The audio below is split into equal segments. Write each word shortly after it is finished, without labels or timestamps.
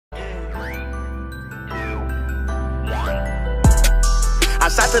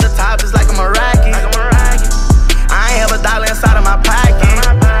shot to the top, it's like I'm a racket. I ain't have a dollar inside of my pocket.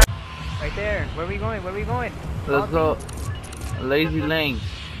 Right there. Where we going? Where we going? Let's go. Lazy Links.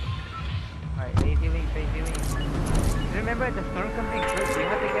 Alright, lazy links, lazy links. Remember, if the storm comes in quick, you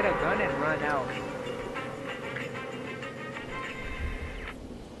have to get a gun and run out.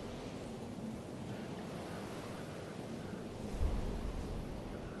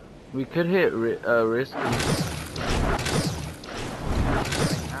 We could hit Risky.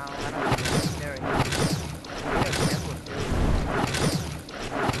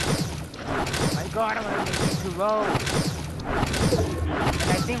 God, I'm gonna make it too low. And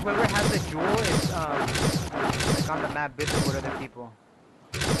I think whoever has the jewel is like on the map visible with other people.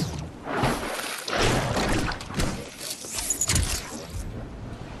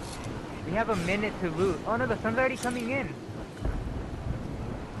 We have a minute to loot. Oh no, the sun's already coming in.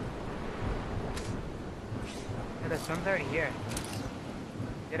 Yeah, the sun's already here.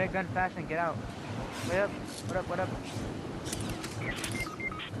 Get a gun fast and get out. Wait up, what up, what up?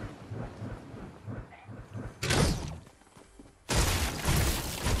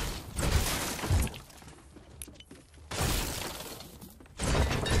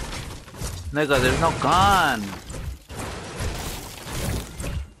 Nigga, there's no gun.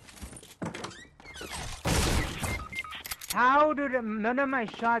 How did none of my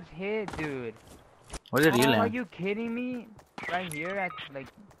shots hit, dude? Where did you land? Are you kidding me? Right here at like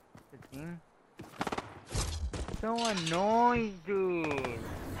the thing. So annoying, dude.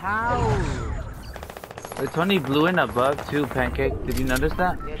 How? It's only blue and above too, Pancake. Did you notice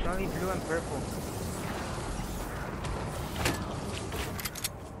that? Yeah, it's only blue and purple.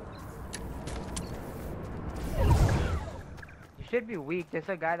 Should be weak. There's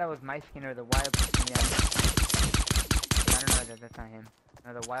a guy that was my skin or the wild skin. Yeah. I don't know. That's not him.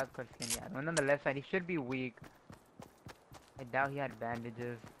 No, the wild card skin. Yeah, the one on the left side. He should be weak. I doubt he had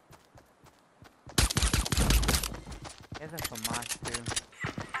bandages. He has a FAMAS too.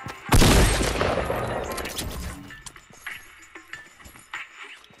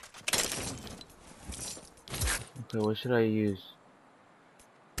 Okay, what should I use?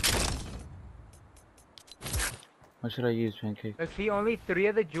 What should I use, Pancake? Look, see, only 3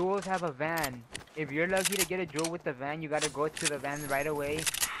 of the jewels have a van. If you're lucky to get a jewel with the van, you gotta go to the van right away,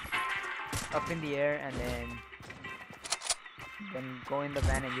 up in the air, and then go in the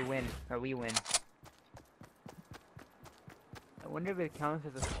van and you win, or we win. I wonder if it counts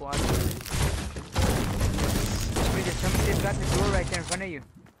as a squad. Wait, there's somebody that's got the door right there in front of you.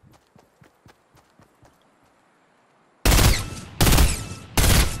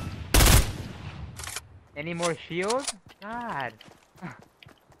 Any more shields? God.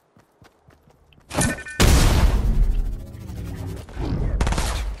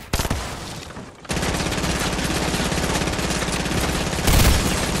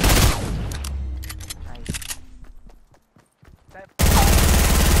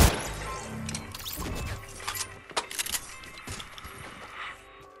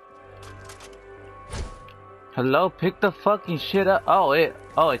 Hello, pick the fucking shit up. Oh, it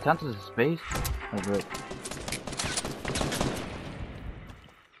counts as a space. Oh, good.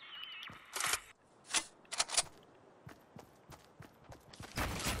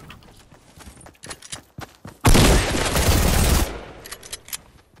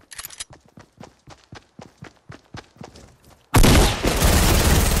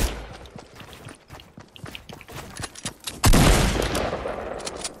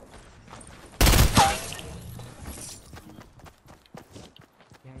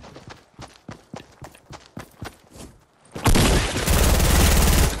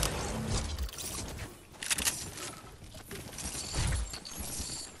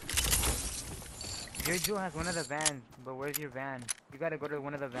 Your jewel has one of the vans, but where's your van? You gotta go to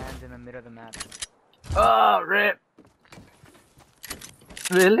one of the vans in the middle of the map. Oh, rip.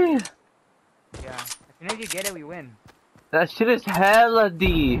 Really? Yeah. As soon as you get it, we win. That shit is hella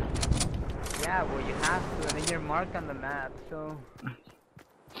deep. Yeah, well, you have to, and then you're marked on the map, so...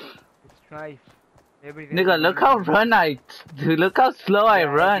 It's trife. Nigga, look how dude, look how slow I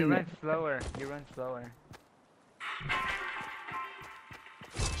run. You run slower. You run slower.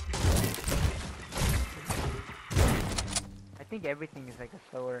 I think everything is like a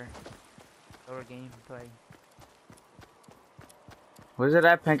slower gameplay. Where's it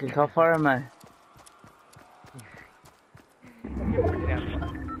at, Pancake? How far am I?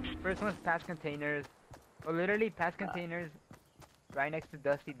 First one's past containers. Oh, literally past containers, right next to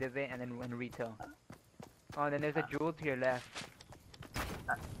Dusty Divot, and then in retail. Oh, and then there's a jewel to your left.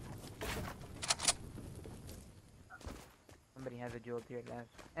 Somebody has a jewel to your left,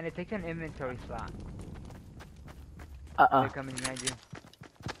 and it takes an inventory slot. They're coming behind you.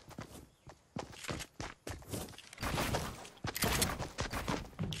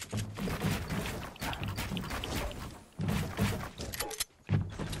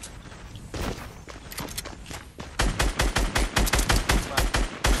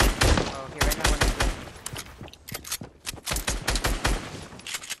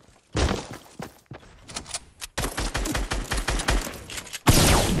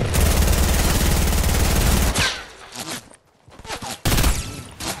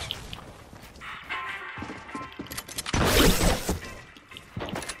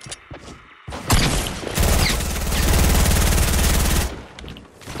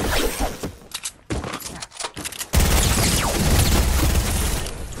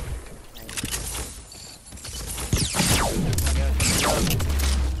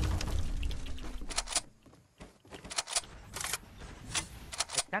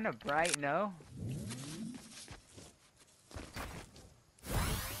 kind of bright, no?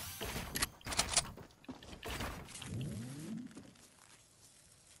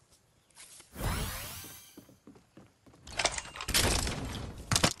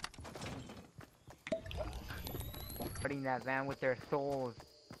 Putting that van with their souls.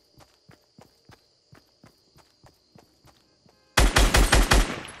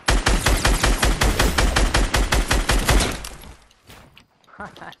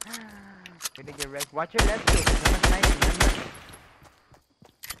 Gonna get wrecked. Watch your left kick. It's not nice, remember.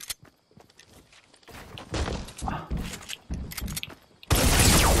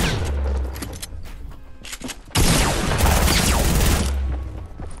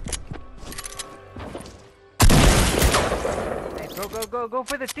 Go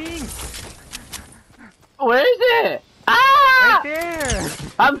for the thing! Where is it? Ah! Right there!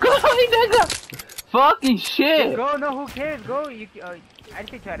 I'm going, nigga! Fucking shit! Go, no, who cares? Go, you, I'd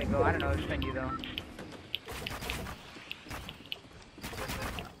say try to go, I don't know, it's on you though.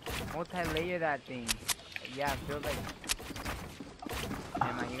 Multi-layer that thing. Yeah, I feel like...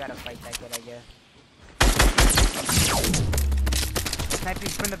 Never mind, you gotta fight that kid, I guess. Sniping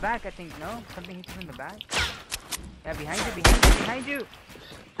from the back, I think, no? Something hits you from the back? Yeah, behind you!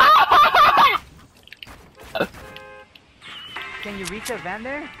 Can you reach the van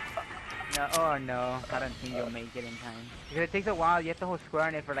there? No, oh no, I don't think you'll make it in time. Because it takes a while, you have to hold square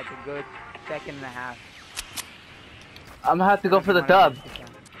on it for like a good second and a half. I'm gonna have to go for the dub.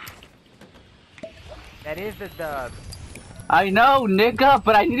 That is the dub. I know, nigga,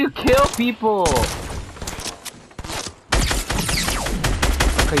 but I need to kill people!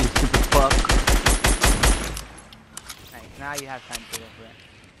 Okay, you stupid fuck. Nice, now you have time to go for it.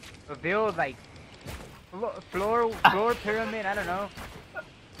 But build like floor pyramid, I don't know.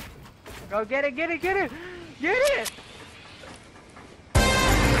 Go get it! Get it!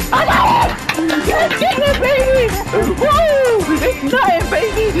 I got it! Get it, baby! Woo! It's nothing,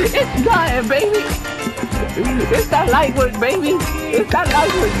 baby! It's nothing, baby! It's that light work, baby! It's that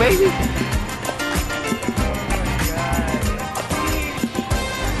light work, baby!